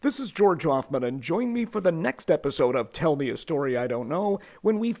This is George Hoffman, and join me for the next episode of Tell Me a Story I Don't Know,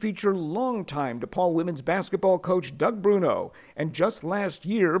 when we feature longtime DePaul women's basketball coach Doug Bruno. And just last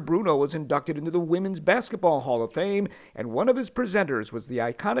year, Bruno was inducted into the Women's Basketball Hall of Fame, and one of his presenters was the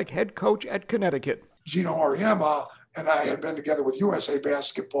iconic head coach at Connecticut. Gino Auriemma and I had been together with USA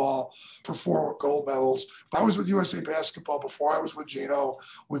Basketball for 4 gold medals. I was with USA Basketball before I was with Gino,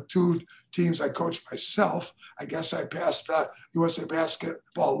 with 2 teams I coached myself. I guess I passed the USA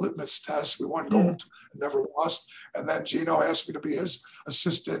Basketball litmus test. We won gold and never lost. And then Gino asked me to be his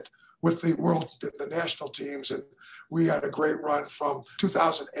assistant with the national teams, and we had a great run from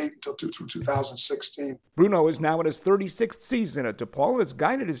 2008 until 2016. Bruno is now in his 36th season at DePaul and has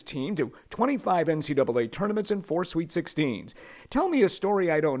guided his team to 25 NCAA tournaments and 4 Sweet 16s. Tell Me a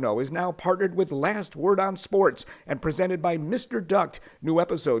Story I Don't Know is now partnered with Last Word on Sports and presented by Mr. Duct. New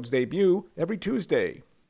episodes debut every Tuesday.